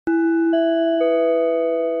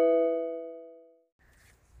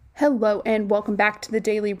Hello and welcome back to the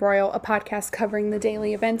Daily Royal, a podcast covering the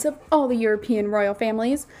daily events of all the European royal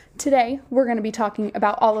families. Today, we're going to be talking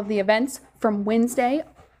about all of the events from Wednesday,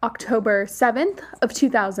 October 7th of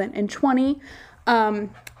 2020.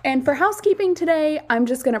 And for housekeeping today, I'm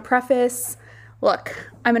just going to preface,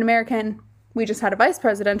 look, I'm an American. We just had a vice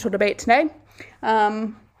presidential debate today.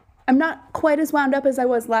 I'm not quite as wound up as I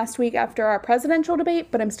was last week after our presidential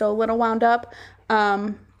debate, but I'm still a little wound up.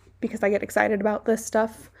 Because I get excited about this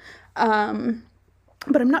stuff. But I'm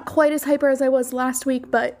not quite as hyper as I was last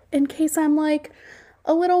week, but in case I'm like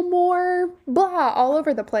a little more blah all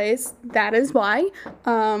over the place, that is why.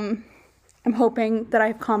 I'm hoping that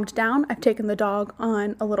I've calmed down. I've taken the dog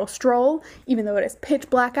on a little stroll, even though it is pitch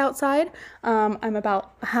black outside. I'm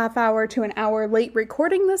about a half hour to an hour late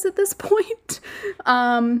recording this at this point.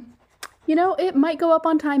 It might go up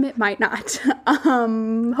on time, it might not.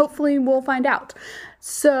 Hopefully we'll find out.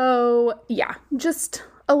 So yeah, just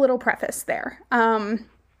a little preface there.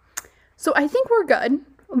 So I think we're good,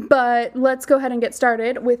 but let's go ahead and get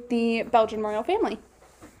started with the Belgian royal family.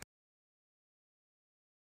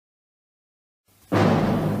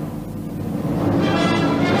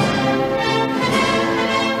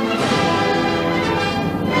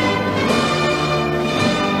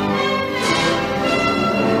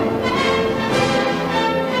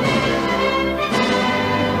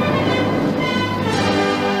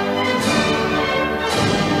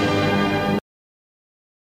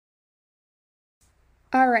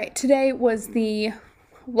 All right, today was the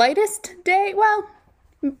lightest day, well,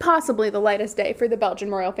 possibly the lightest day for the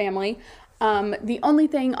Belgian royal family. The only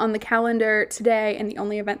thing on the calendar today and the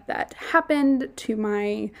only event that happened to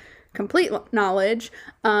my complete knowledge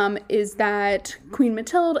is that Queen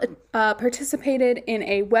Mathilde participated in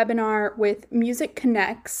a webinar with Music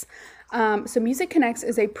Connects. So Music Connects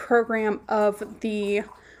is a program of the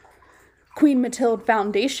Queen Mathilde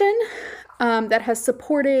Foundation that has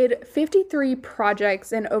supported 53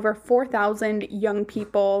 projects and over 4,000 young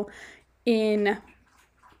people in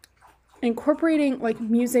incorporating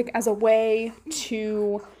music as a way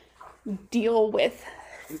to deal with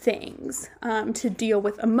things, to deal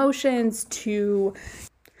with emotions, to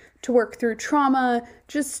work through trauma,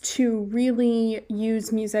 just to really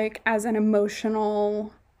use music as an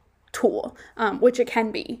emotional tool, which it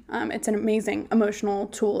can be. It's an amazing emotional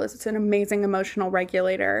tool. It's an amazing emotional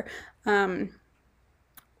regulator.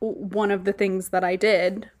 One of the things that I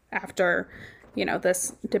did after,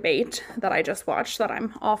 this debate that I just watched that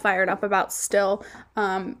I'm all fired up about still,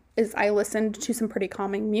 is I listened to some pretty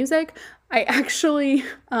calming music. I actually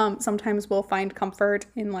sometimes will find comfort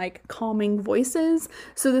in calming voices.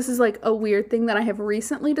 So this is a weird thing that I have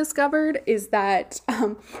recently discovered is that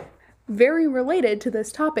very related to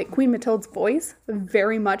this topic, Queen Mathilde's voice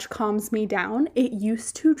very much calms me down. It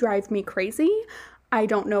used to drive me crazy. I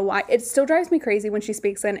don't know why. It still drives me crazy when she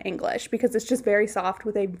speaks in English because it's just very soft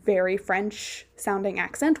with a very French sounding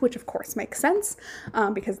accent, which of course makes sense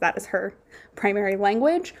because that is her primary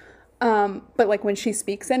language. But when she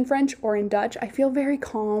speaks in French or in Dutch, I feel very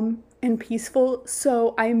calm and peaceful.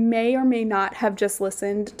 So I may or may not have just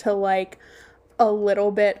listened to a little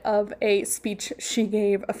bit of a speech she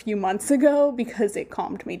gave a few months ago because it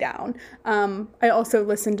calmed me down. I also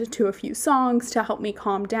listened to a few songs to help me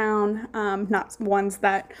calm down, not ones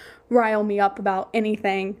that rile me up about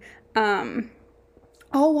anything,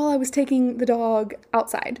 all while I was taking the dog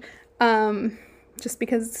outside, just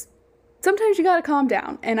because sometimes you gotta calm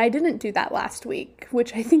down, and I didn't do that last week,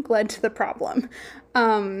 which I think led to the problem.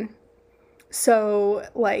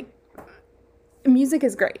 Music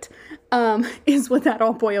is great, is what that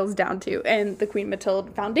all boils down to. And the Queen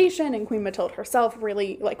Mathilde Foundation and Queen Mathilde herself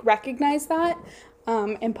really recognize that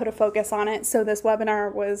and put a focus on it. So this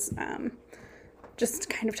webinar was just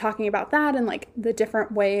kind of talking about that and the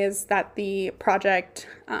different ways that the project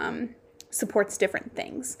supports different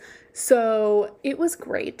things. So it was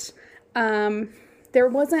great.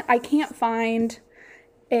 I can't find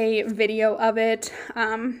a video of it.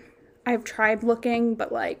 I've tried looking,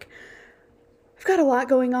 but I've got a lot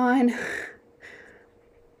going on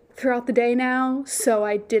throughout the day now, so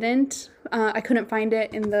I couldn't find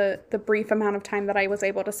it in the brief amount of time that I was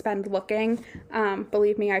able to spend looking.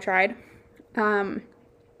 Believe me, I tried.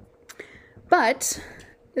 But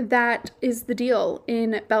that is the deal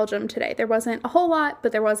in Belgium today. There wasn't a whole lot,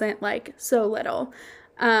 but there wasn't so little.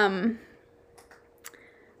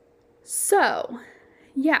 So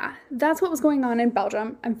yeah, that's what was going on in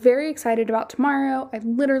Belgium. I'm very excited about tomorrow. I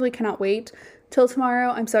literally cannot wait till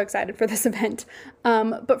tomorrow. I'm so excited for this event.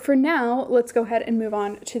 But for now, let's go ahead and move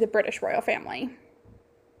on to the British royal family.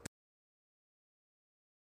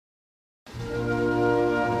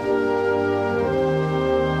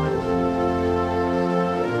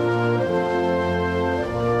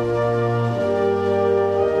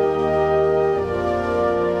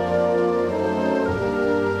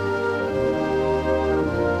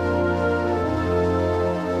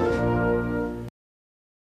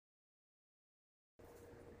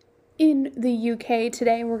 the UK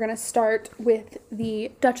today. We're going to start with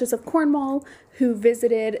the Duchess of Cornwall, who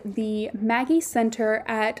visited the Maggie Center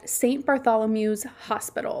at St. Bartholomew's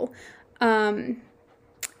Hospital.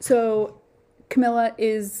 So Camilla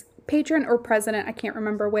is patron or president, I can't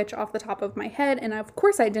remember which off the top of my head, and of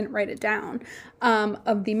course I didn't write it down,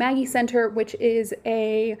 of the Maggie Center, which is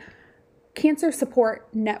a cancer support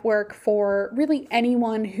network for really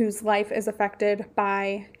anyone whose life is affected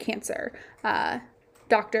by cancer.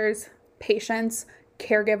 Doctors, patients,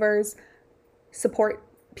 caregivers, support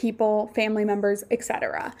people, family members,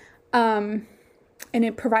 etc. And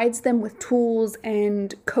it provides them with tools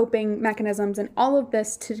and coping mechanisms and all of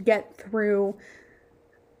this to get through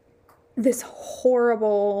this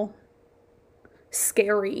horrible,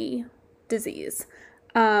 scary disease.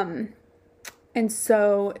 And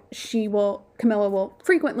so Camilla will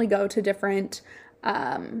frequently go to different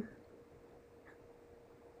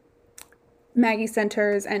Maggie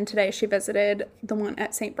centers, and today she visited the one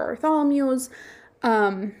at St. Bartholomew's.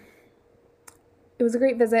 It was a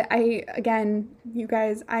great visit. You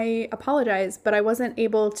guys, I apologize, but I wasn't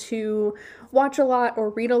able to watch a lot or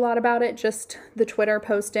read a lot about it, just the Twitter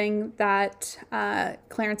posting that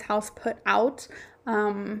Clarence House put out.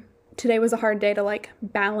 Today was a hard day to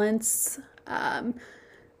balance.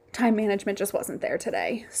 Time management just wasn't there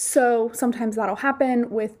today. So sometimes that'll happen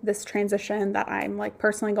with this transition that I'm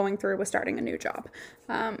personally going through with starting a new job.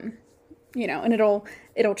 And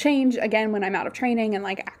it'll change again when I'm out of training and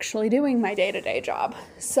actually doing my day-to-day job.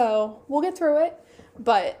 So we'll get through it,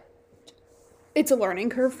 but it's a learning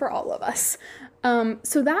curve for all of us.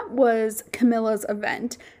 So that was Camilla's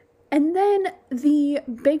event. And then the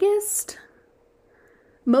biggest,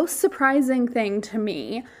 most surprising thing to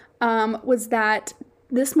me was that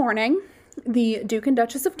this morning, the Duke and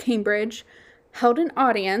Duchess of Cambridge held an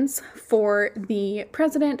audience for the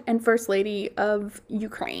President and First Lady of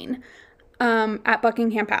Ukraine at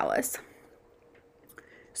Buckingham Palace.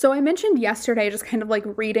 So I mentioned yesterday, just kind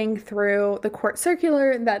of reading through the court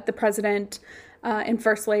circular, that the President and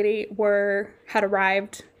First Lady had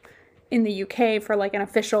arrived in the UK for an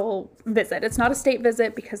official visit. It's not a state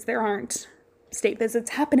visit because there aren't state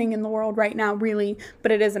visits happening in the world right now, really, but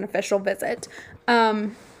it is an official visit.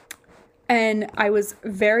 And I was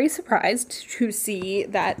very surprised to see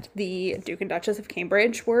that the Duke and Duchess of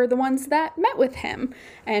Cambridge were the ones that met with him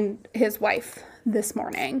and his wife this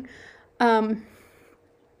morning. So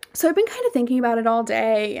I've been kind of thinking about it all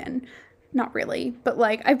day, and not really, but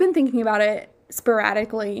I've been thinking about it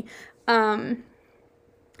sporadically,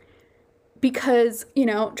 because,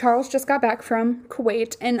 Charles just got back from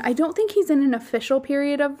Kuwait, and I don't think he's in an official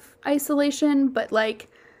period of isolation, but,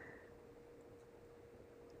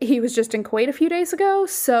 he was just in Kuwait a few days ago,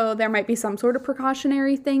 so there might be some sort of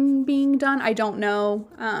precautionary thing being done. I don't know,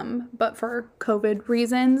 but for COVID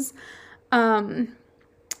reasons. And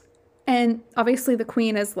obviously the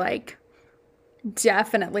Queen is,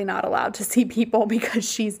 definitely not allowed to see people because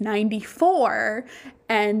she's 94,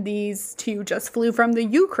 and these two just flew from the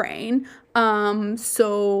Ukraine.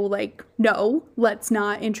 So no, let's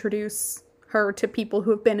not introduce her to people who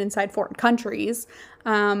have been inside foreign countries,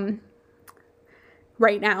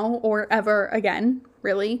 right now or ever again,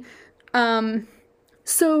 really.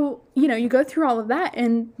 So, you go through all of that,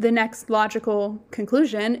 and the next logical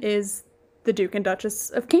conclusion is the Duke and Duchess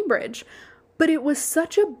of Cambridge. But it was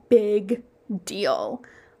such a big deal.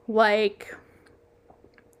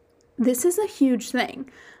 This is a huge thing.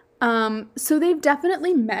 So they've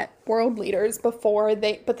definitely met world leaders before,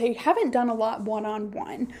 but they haven't done a lot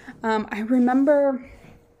one-on-one. I remember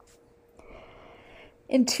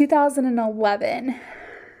in 2011,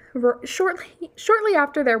 shortly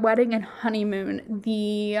after their wedding and honeymoon,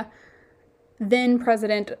 the then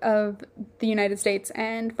President of the United States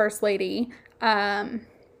and First Lady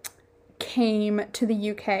came to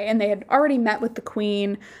the UK, and they had already met with the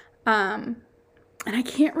Queen, and I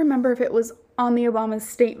can't remember if it was on the Obama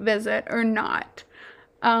state visit or not,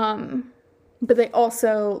 but they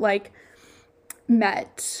also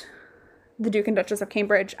met the Duke and Duchess of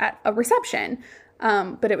Cambridge at a reception,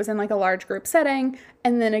 but it was in a large group setting,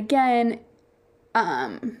 and then again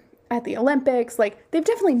at the Olympics. They've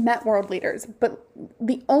definitely met world leaders, but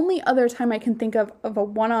the only other time I can think of a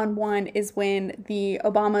one-on-one is when the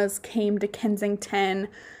Obamas came to Kensington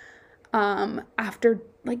after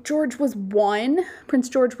George was one, Prince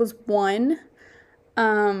George was one,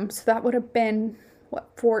 so that would have been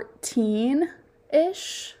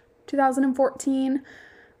 14-ish, 2014,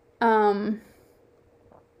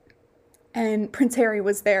 and Prince Harry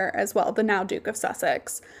was there as well, the now Duke of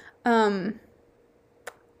Sussex.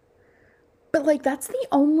 But that's the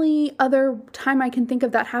only other time I can think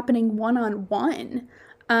of that happening one-on-one.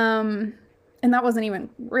 and that wasn't even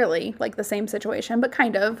really like the same situation, but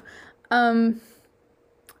kind of.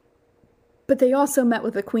 But they also met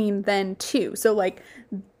with the queen then too. So like,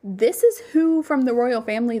 this is who from the royal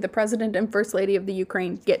family the president and first lady of the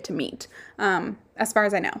Ukraine get to meet, as far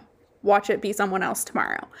as I know. Watch it be someone else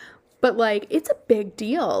tomorrow. But like, it's a big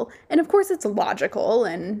deal. And of course it's logical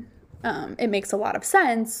and it makes a lot of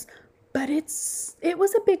sense, but it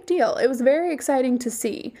was a big deal. It was very exciting to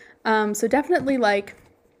see. So definitely like,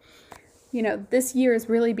 you know, this year is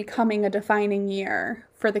really becoming a defining year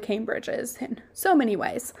for the Cambridges in so many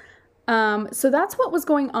ways. So that's what was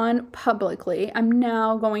going on publicly. I'm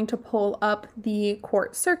now going to pull up the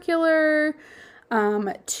court circular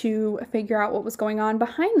to figure out what was going on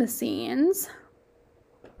behind the scenes.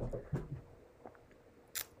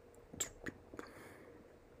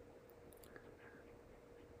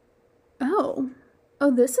 Oh,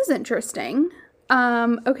 this is interesting.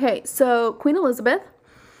 Okay, so Queen Elizabeth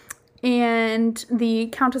and the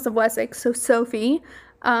Countess of Wessex, so Sophie,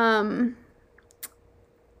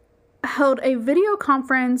 held a video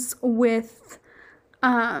conference with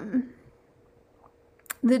the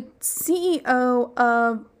CEO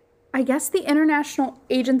of, I guess, the International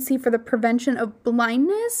Agency for the Prevention of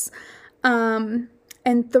Blindness,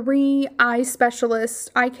 and 3 eye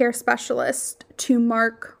care specialists to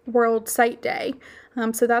mark World Sight Day.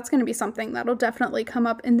 So that's going to be something that'll definitely come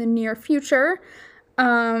up in the near future.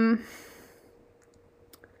 That's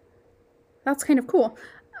kind of cool.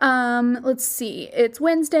 Let's see. It's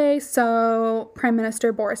Wednesday, so Prime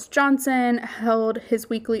Minister Boris Johnson held his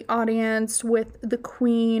weekly audience with the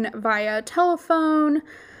Queen via telephone.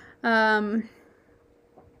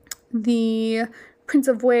 The Prince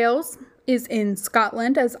of Wales is in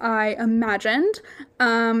Scotland, as I imagined.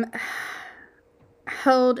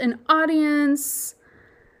 Held an audience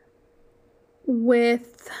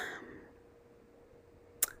with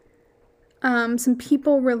some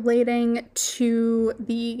people relating to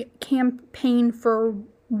the campaign for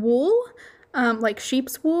wool, like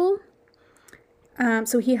sheep's wool.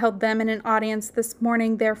 So he held them in an audience this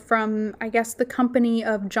morning. They're from, I guess, the company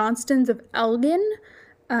of Johnstons of Elgin.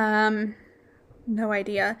 No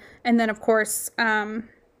idea. And then, of course,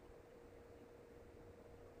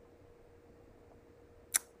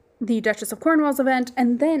 the Duchess of Cornwall's event,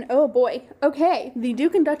 and then, oh boy, okay, the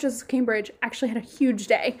Duke and Duchess of Cambridge actually had a huge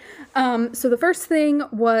day. So the first thing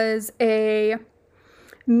was a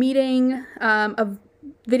meeting, a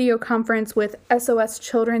video conference with SOS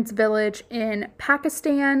Children's Village in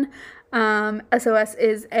Pakistan. SOS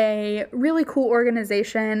is a really cool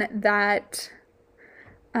organization that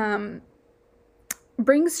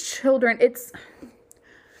brings children, it's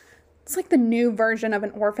like the new version of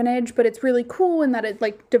an orphanage, but it's really cool in that it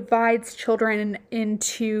like divides children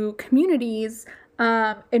into communities,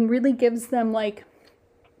 and really gives them like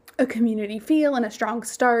a community feel and a strong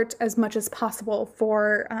start as much as possible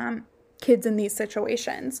for kids in these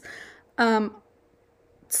situations.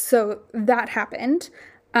 So that happened.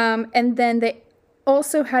 And then they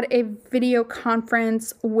also had a video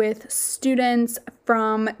conference with students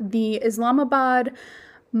from the Islamabad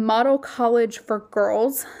Model College for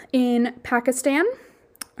Girls in Pakistan.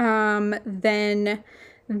 Then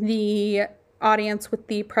the audience with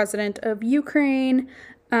the president of Ukraine.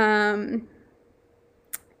 And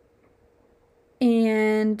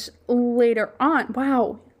later on,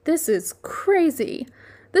 wow, this is crazy.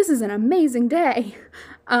 This is an amazing day.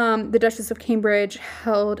 The Duchess of Cambridge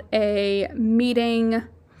held a meeting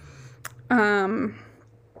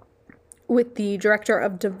with the Director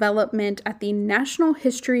of Development at the National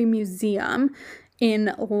History Museum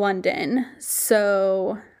in London.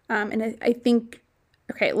 So, and I think,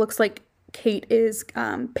 okay, it looks like Kate is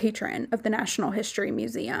patron of the National History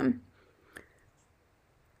Museum.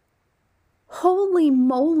 Holy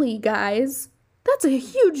moly, guys. That's a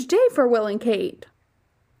huge day for Will and Kate.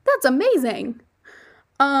 That's amazing.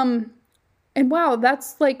 And wow,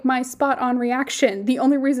 that's like my spot on reaction. The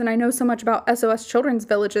only reason I know so much about SOS Children's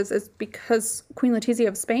Villages is because Queen Letizia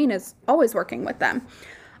of Spain is always working with them.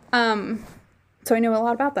 So I know a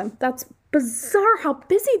lot about them. That's bizarre how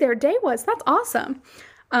busy their day was. That's awesome.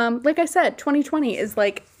 Like I said, 2020 is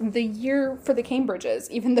like the year for the Cambridges,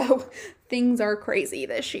 even though things are crazy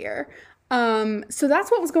this year. So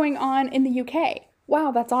that's what was going on in the UK.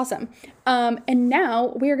 Wow, that's awesome. And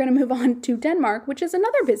now we are going to move on to Denmark, which is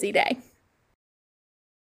another busy day.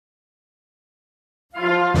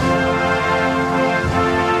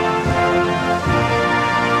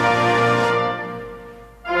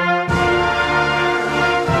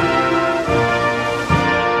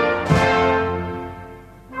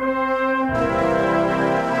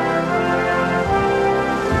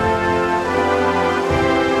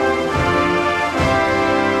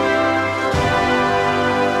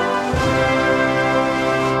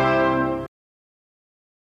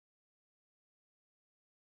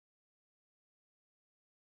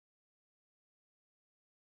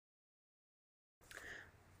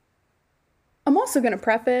 I'm also going to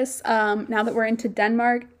preface, now that we're into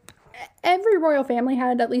Denmark, every royal family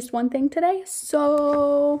had at least one thing today,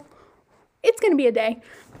 so it's going to be a day.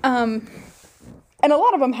 And a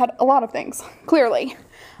lot of them had a lot of things, clearly.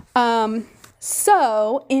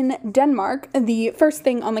 So in Denmark, the first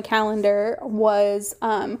thing on the calendar was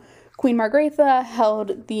Queen Margrethe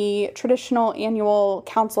held the traditional annual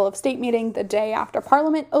Council of State meeting the day after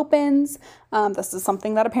Parliament opens. This is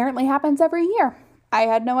something that apparently happens every year. I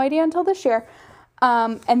had no idea until this year.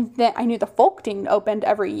 And then I knew the Folketing opened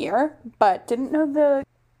every year, but didn't know the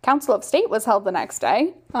Council of State was held the next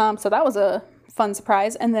day. So that was a fun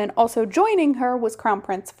surprise. And then also joining her was Crown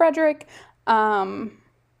Prince Frederik.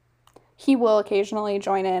 He will occasionally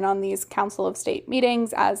join in on these Council of State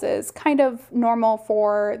meetings, as is kind of normal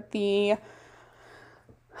for the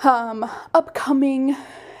upcoming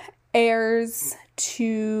heirs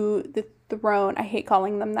to the throne. I hate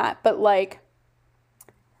calling them that, but like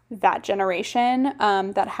that generation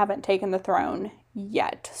that haven't taken the throne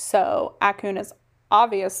yet. So Akun is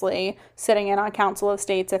obviously sitting in on Council of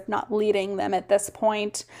States, if not leading them at this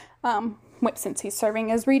point, since he's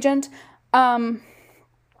serving as regent.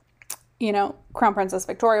 You know, Crown Princess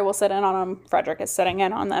Victoria will sit in on them. Frederick is sitting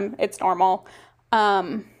in on them. It's normal.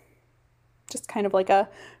 Just kind of like a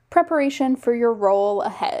preparation for your role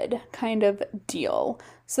ahead kind of deal.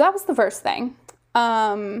 So that was the first thing.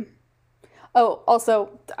 Oh,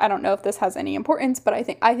 also, I don't know if this has any importance, but I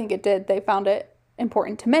think it did. They found it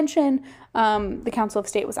important to mention. The Council of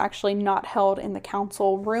State was actually not held in the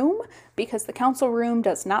council room because the council room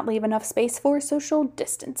does not leave enough space for social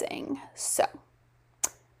distancing. So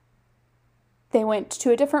they went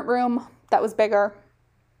to a different room that was bigger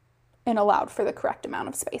and allowed for the correct amount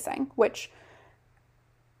of spacing, which,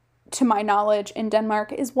 to my knowledge, in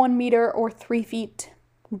Denmark is 1 meter or 3 feet,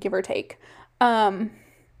 give or take. So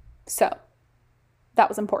that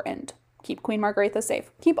was important. Keep Queen Margrethe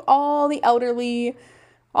safe. Keep all the elderly,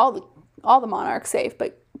 all the monarchs safe,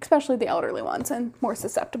 but especially the elderly ones and more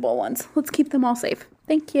susceptible ones. Let's keep them all safe.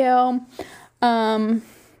 Thank you.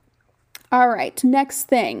 All right, next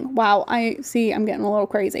thing. Wow, I'm getting a little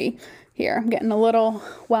crazy here. I'm getting a little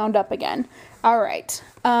wound up again. All right,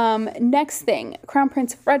 next thing. Crown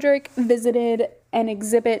Prince Frederik visited an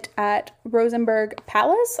exhibit at Rosenborg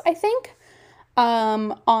Palace, I think,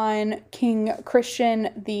 on King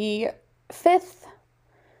Christian the Fifth,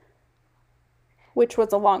 which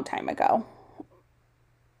was a long time ago.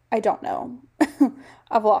 I don't know.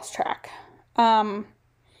 I've lost track.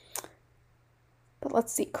 But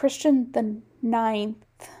let's see, Christian the Ninth.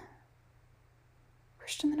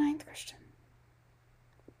 I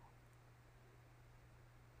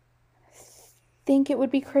think it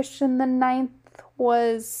would be Christian the Ninth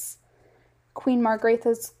was Queen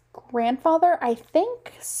Margrethe's grandfather, I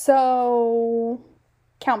think. So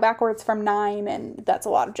count backwards from 9, and that's a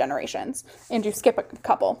lot of generations. And you skip a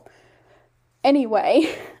couple.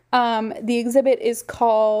 Anyway, the exhibit is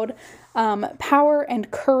called Power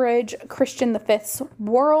and Courage, Christian V's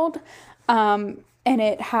World. And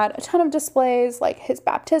it had a ton of displays, like his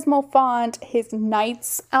baptismal font, his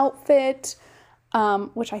knight's outfit,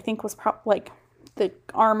 which I think was like the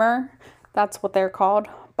armor. That's what they're called,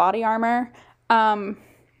 body armor. Like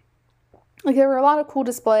there were a lot of cool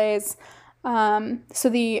displays. So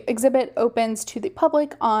the exhibit opens to the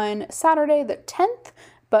public on Saturday the 10th,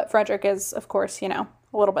 but Frederick is, of course, a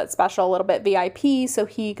little bit special, a little bit VIP, so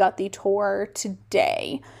he got the tour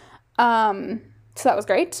today. So that was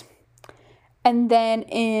great. And then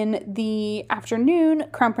in the afternoon,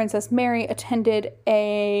 Crown Princess Mary attended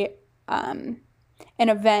an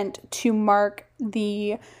event to mark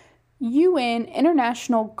the UN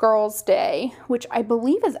International Girls' Day, which I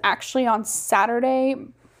believe is actually on Saturday,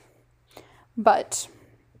 but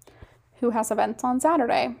who has events on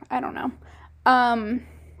Saturday? I don't know.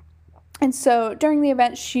 And so during the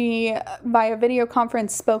event, she, via video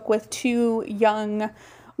conference, spoke with 2 young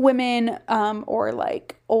women, or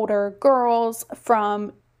like older girls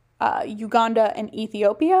from Uganda and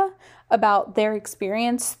Ethiopia about their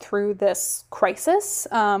experience through this crisis,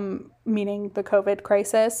 meaning the COVID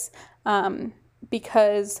crisis,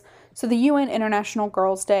 because the UN International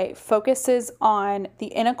Girls' Day focuses on the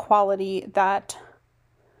inequality that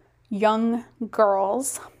young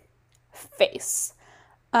girls face,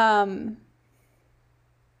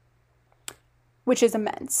 which is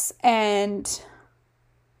immense. And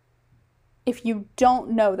if you don't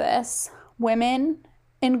know this, women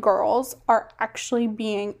and girls are actually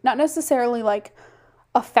being not necessarily like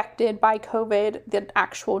affected by COVID, the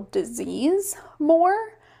actual disease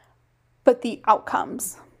more, but the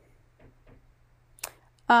outcomes.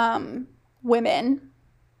 Women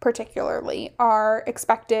particularly are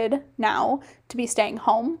expected now to be staying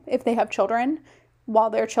home if they have children, while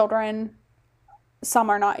their children, some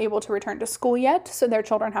are not able to return to school yet, so their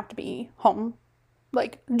children have to be home,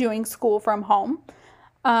 like doing school from home.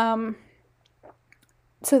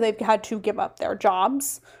 So they've had to give up their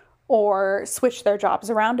jobs or switch their jobs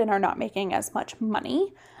around and are not making as much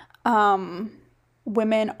money.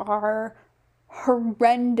 Women are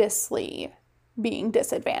horrendously being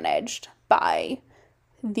disadvantaged by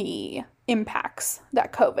the impacts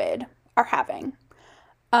that COVID are having.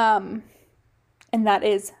 And that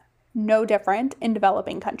is no different in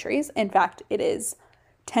developing countries. In fact, it is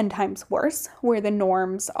 10 times worse, where the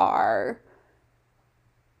norms are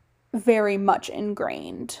very much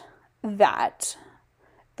ingrained that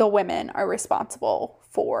the women are responsible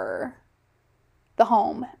for the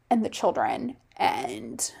home and the children,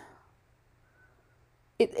 and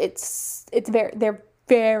they're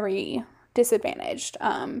very disadvantaged.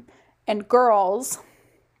 And girls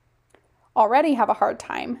already have a hard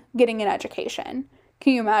time getting an education.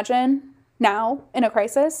 Can you imagine now in a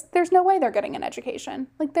crisis? There's no way they're getting an education.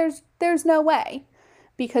 Like there's no way,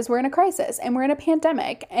 because we're in a crisis and we're in a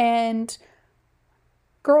pandemic, and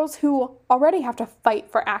girls who already have to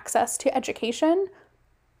fight for access to education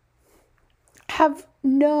have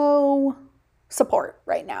no support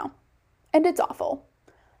right now. And it's awful.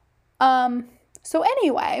 So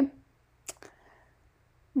anyway,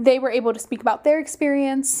 they were able to speak about their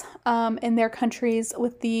experience in their countries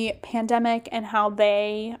with the pandemic and how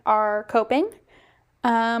they are coping.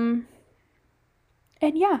 And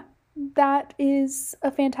yeah, that is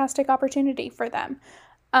a fantastic opportunity for them.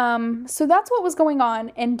 So that's what was going on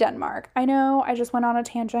in Denmark. I know I just went on a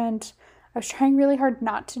tangent. I was trying really hard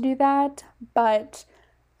not to do that, but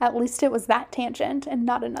at least it was that tangent and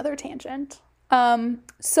not another tangent.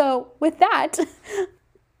 So with that,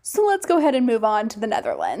 so let's go ahead and move on to the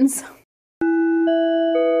Netherlands.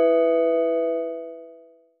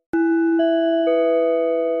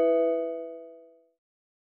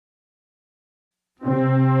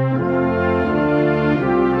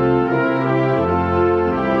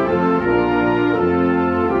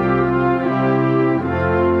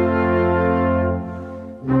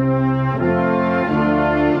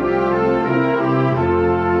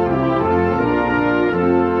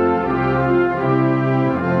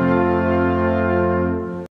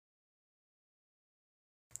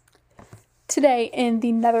 Today in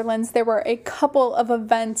the Netherlands, there were a couple of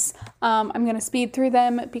events. I'm going to speed through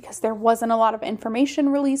them because there wasn't a lot of information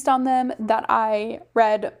released on them that I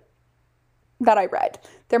read.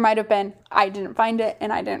 There might have been, I didn't find it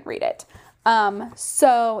and I didn't read it.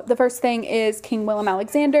 So the first thing is King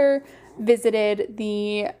Willem-Alexander visited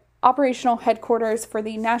the operational headquarters for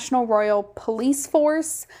the National Royal Police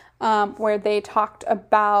Force, where they talked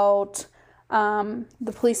about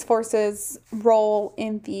the police force's role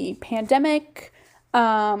in the pandemic,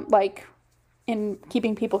 like in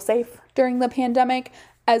keeping people safe during the pandemic,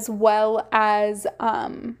 as well as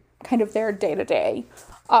kind of their day-to-day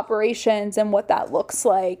operations and what that looks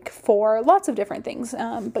like for lots of different things,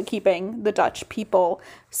 but keeping the Dutch people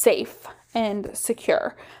safe and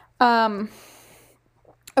secure. Okay,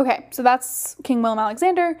 so that's King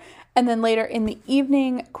Willem-Alexander. And then later in the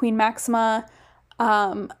evening, Queen Máxima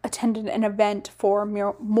attended an event for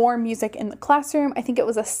more music in the classroom. I think it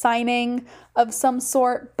was a signing of some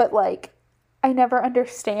sort, but like, I never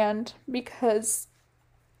understand because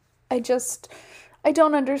I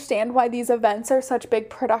don't understand why these events are such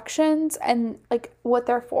big productions and like what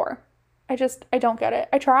they're for. I don't get it.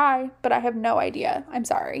 I try, but I have no idea. I'm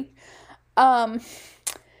sorry.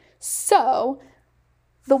 So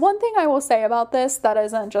the one thing I will say about this that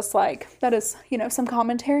isn't just like, that is, some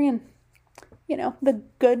commentary and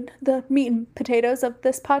the meat and potatoes of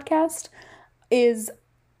this podcast is,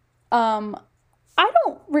 I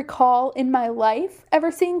don't recall in my life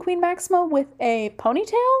ever seeing Queen Máxima with a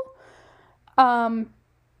ponytail. And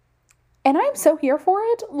I'm so here for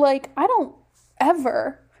it. Like, I don't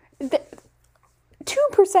ever,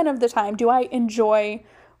 2% of the time do I enjoy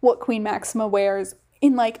what Queen Máxima wears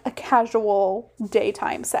in like a casual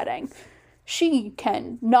daytime setting. She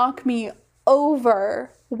can knock me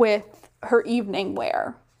over with her evening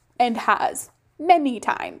wear and has many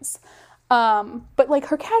times. But like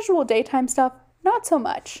her casual daytime stuff, not so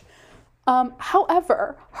much.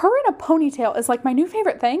 However, her in a ponytail is like my new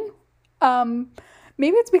favorite thing.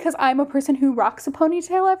 Maybe it's because I'm a person who rocks a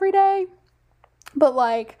ponytail every day, but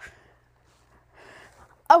like,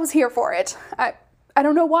 I was here for it. I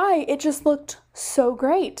don't know why. It just looked so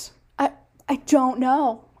great. I don't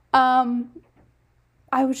know.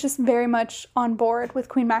 I was just very much on board with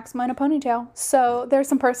Queen Máxima in a ponytail. So there's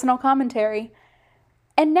some personal commentary.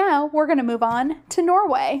 And now we're going to move on to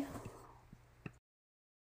Norway.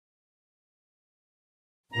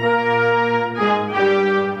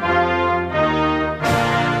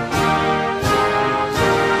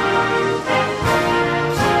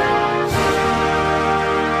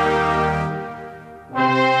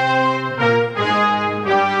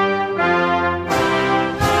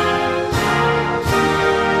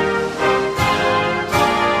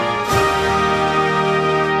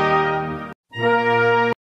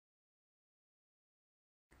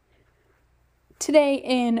 Today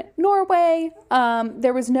in Norway,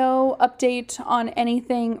 there was no update on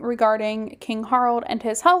anything regarding King Harald and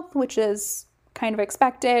his health, which is kind of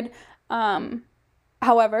expected.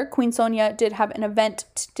 However, Queen Sonja did have an event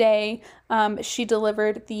today. She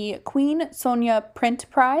delivered the Queen Sonja Print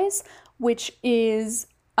Prize, which is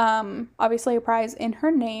obviously a prize in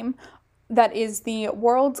her name. That is the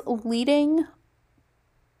world's leading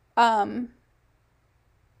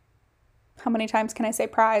how many times can I say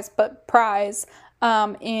prize, but prize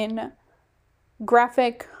in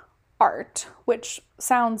graphic art, which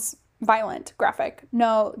sounds violent, graphic.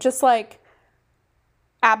 No, just like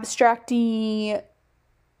abstract-y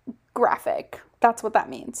graphic. That's what that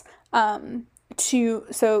means.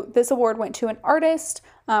 So this award went to an artist.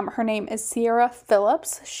 Her name is Sierra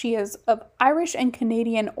Phillips. She is of Irish and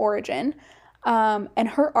Canadian origin. And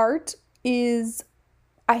her art is,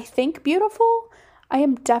 I think, beautiful. I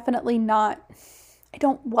am definitely not, I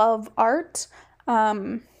don't love art.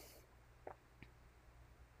 I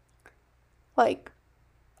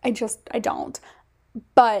don't.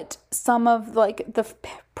 But some of like the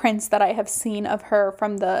prints that I have seen of her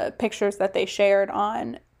from the pictures that they shared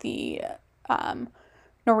on the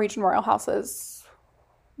Norwegian Royal House's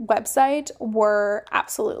website were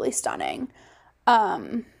absolutely stunning.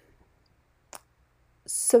 So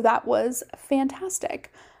that was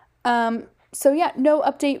fantastic. So yeah, no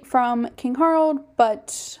update from King Harald,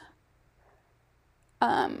 but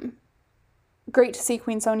great to see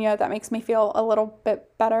Queen Sonja. That makes me feel a little bit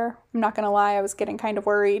better. I'm not going to lie, I was getting kind of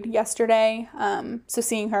worried yesterday. So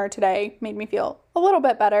seeing her today made me feel a little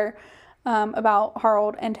bit better about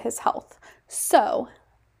Harald and his health. So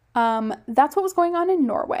that's what was going on in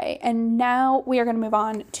Norway. And now we are going to move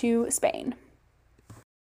on to Spain.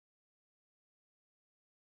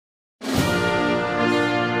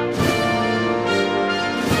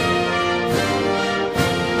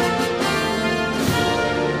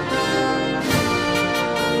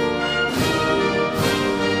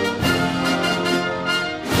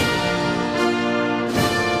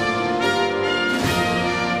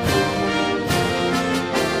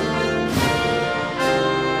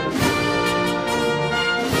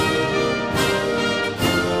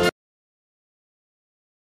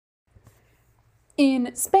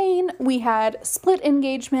 In Spain, we had split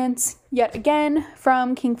engagements yet again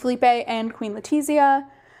from King Felipe and Queen Letizia.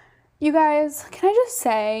 You guys, can I just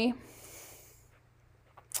say,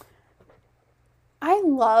 I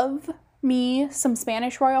love me some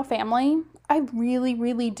Spanish royal family. I really,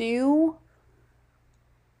 really do.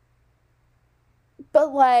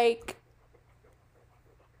 But like,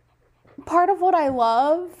 part of what I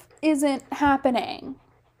love isn't happening.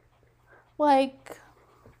 Like,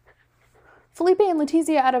 Felipe and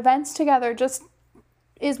Letizia at events together just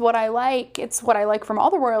is what I like. It's what I like from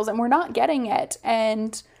all the royals, and we're not getting it.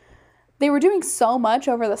 And they were doing so much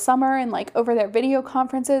over the summer and like over their video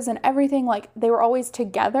conferences and everything. Like, they were always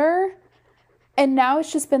together. And now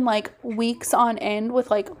it's just been like weeks on end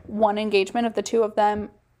with like one engagement of the two of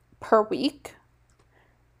them per week.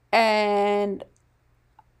 And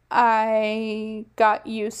I got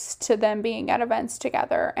used to them being at events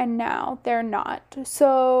together, and now they're not.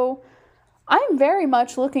 So I'm very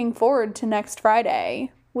much looking forward to next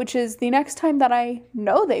Friday, which is the next time that I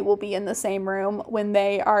know they will be in the same room when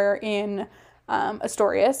they are in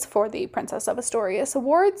Asturias for the Princess of Asturias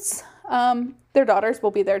Awards. Their daughters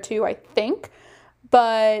will be there too, I think.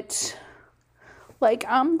 But, like,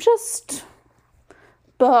 I'm just,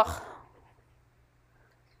 ugh.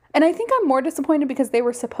 And I think I'm more disappointed because they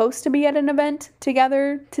were supposed to be at an event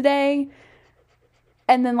together today.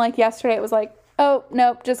 And then, like, yesterday it was like, oh,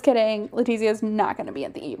 nope, just kidding. Letizia's not going to be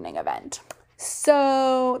at the evening event.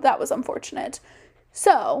 So that was unfortunate.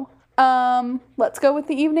 So let's go with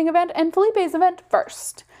the evening event and Felipe's event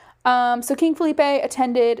first. So King Felipe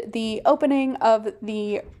attended the opening of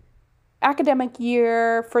the academic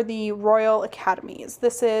year for the Royal Academies.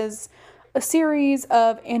 This is a series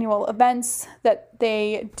of annual events that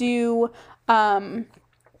they do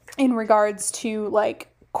in regards to like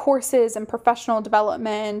courses and professional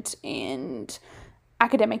development and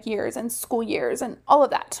academic years and school years and all of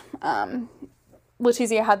that.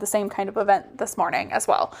 Letizia had the same kind of event this morning as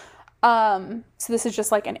well. So this is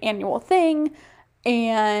just like an annual thing,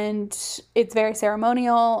 and it's very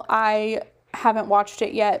ceremonial. I haven't watched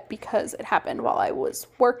it yet because it happened while I was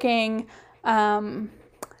working.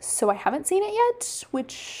 So I haven't seen it yet,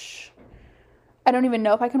 which I don't even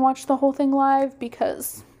know if I can watch the whole thing live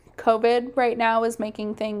because COVID right now is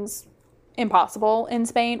making things impossible in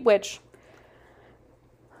Spain, which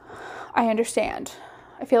I understand.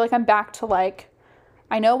 I feel like I'm back to like,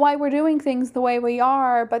 I know why we're doing things the way we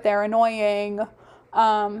are, but they're annoying.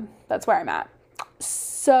 That's where I'm at.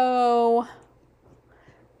 So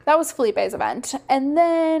that was Felipe's event. And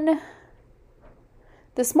then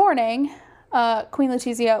this morning, Queen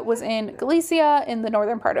Letizia was in Galicia in the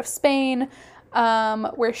northern part of Spain,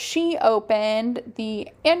 where she opened the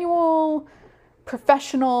annual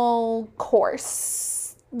professional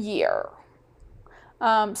course year.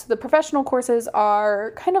 So the professional courses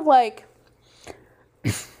are kind of like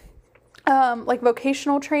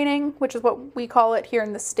vocational training, which is what we call it here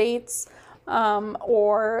in the States,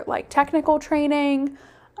 or like technical training.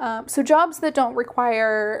 So jobs that don't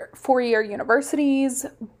require 4-year universities,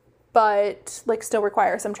 but like still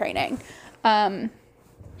require some training.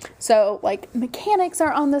 So like mechanics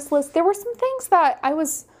are on this list. There were some things that I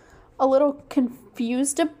was a little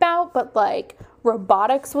confused about, but like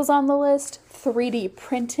robotics was on the list, 3D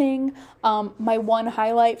printing. My one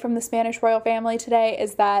highlight from the Spanish royal family today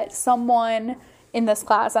is that someone in this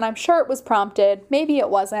class, and I'm sure it was prompted, maybe it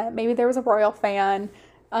wasn't, maybe there was a royal fan,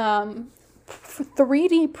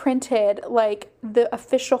 3D printed like the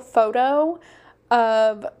official photo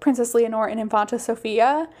of Princess Leonor and Infanta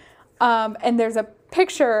Sofia. And there's a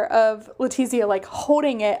picture of Letizia like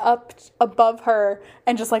holding it up above her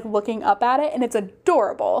and just like looking up at it, and it's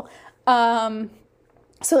adorable.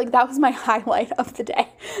 So like that was my highlight of the day.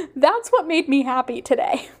 That's what made me happy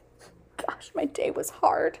today. Gosh, my day was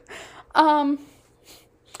hard.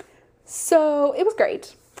 So it was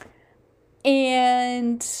great.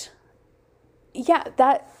 And yeah,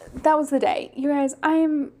 that was the day. You guys,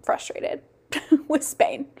 I'm frustrated with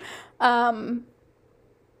Spain. And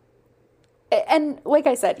like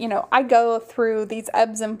I said, you know, I go through these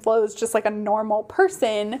ebbs and flows just like a normal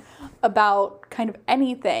person about kind of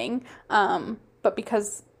anything. But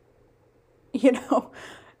because, you know,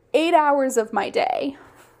 8 hours of my day,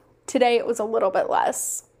 today it was a little bit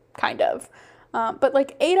less, kind of. But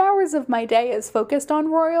like 8 hours of my day is focused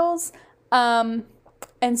on royals. And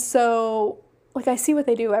so like I see what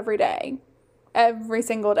they do every day, every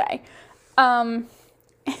single day. And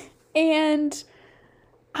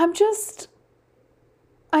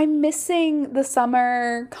I'm missing the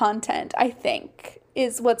summer content, I think,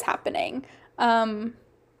 is what's happening.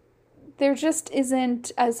 There just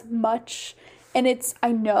isn't as much, and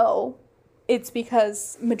I know it's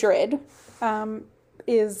because Madrid and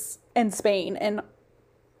Spain and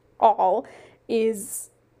all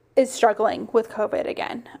is struggling with COVID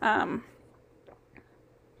again.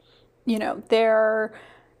 You know, there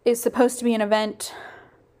is supposed to be an event,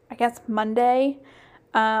 I guess Monday,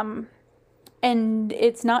 and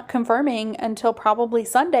it's not confirming until probably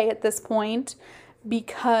Sunday at this point,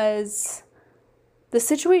 because the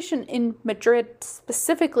situation in Madrid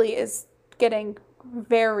specifically is getting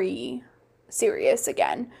very serious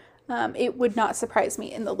again. It would not surprise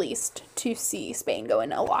me in the least to see Spain go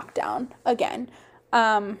into lockdown again.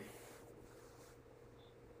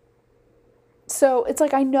 So it's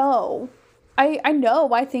like, I know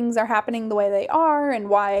why things are happening the way they are, and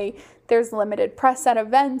why there's limited press at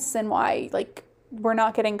events, and why like we're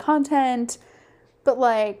not getting content, but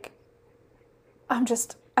like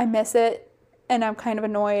I miss it, and I'm kind of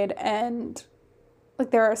annoyed, and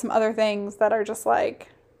like there are some other things that are just like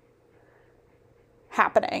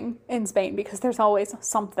happening in Spain, because there's always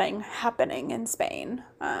something happening in Spain,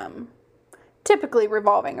 typically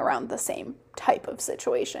revolving around the same type of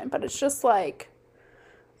situation, but it's just like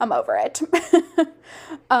I'm over it.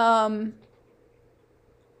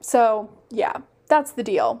 So yeah, that's the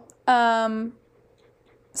deal.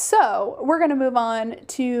 So we're going to move on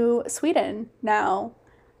to Sweden now.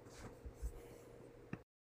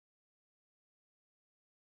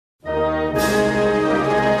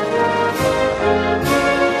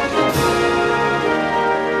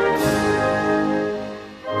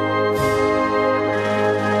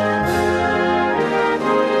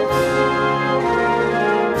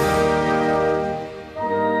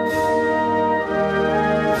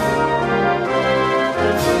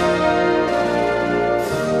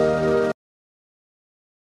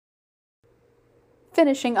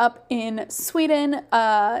 Finishing up in Sweden,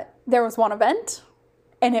 there was one event,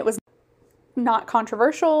 and it was not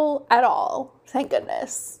controversial at all. Thank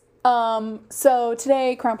goodness. So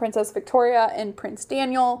today, Crown Princess Victoria and Prince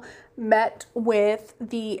Daniel met with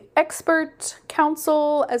the expert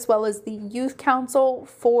council as well as the youth council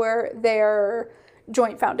for their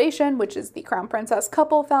joint foundation, which is the Crown Princess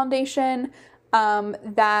Couple Foundation,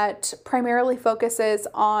 that primarily focuses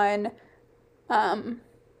on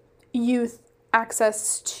youth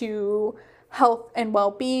access to health and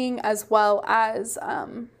well-being, as well as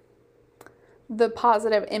the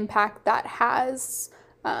positive impact that has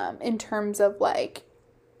in terms of like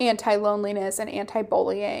anti-loneliness and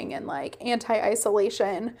anti-bullying and like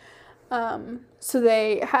anti-isolation. So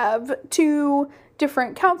they have two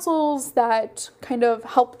different councils that kind of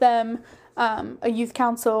help them. A youth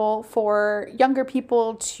council for younger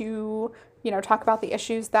people to, talk about the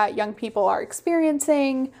issues that young people are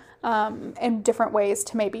experiencing, and different ways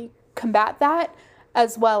to maybe combat that,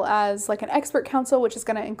 as well as like an expert council, which is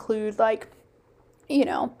going to include like,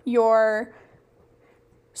 your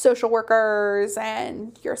social workers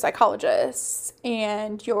and your psychologists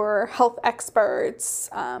and your health experts,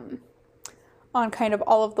 on kind of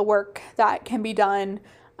all of the work that can be done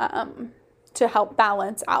to help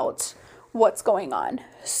balance out what's going on.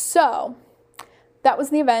 So that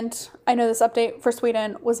was the event. I know this update for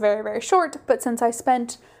Sweden was very, very short, but since I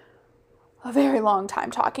spent a very long time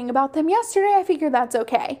talking about them yesterday, I figured that's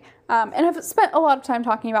okay. And I've spent a lot of time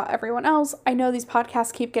talking about everyone else. I know these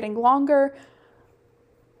podcasts keep getting longer.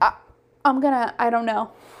 I don't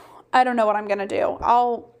know what I'm gonna do.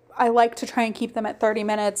 I like to try and keep them at 30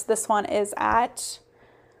 minutes. This one is at,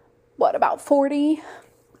 about 40?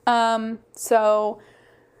 So,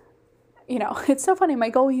 it's so funny. My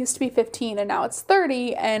goal used to be 15 and now it's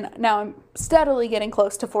 30, and now I'm steadily getting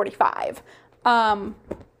close to 45.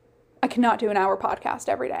 I cannot do an hour podcast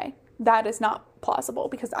every day. That is not plausible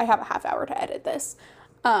because I have a half hour to edit this,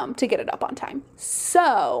 to get it up on time.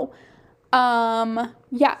 So,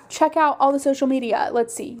 check out all the social media.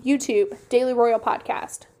 Let's see. YouTube, Daily Royal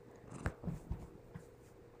Podcast.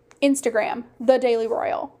 Instagram, The Daily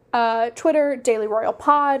Royal. Twitter, Daily Royal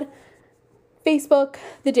Pod. Facebook,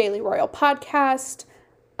 The Daily Royal Podcast.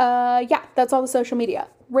 That's all the social media.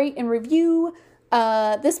 Rate and review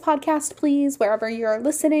this podcast, please, wherever you're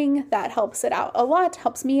listening. That helps it out a lot,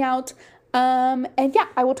 helps me out.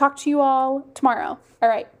 I will talk to you all tomorrow. All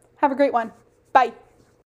right. Have a great one. Bye.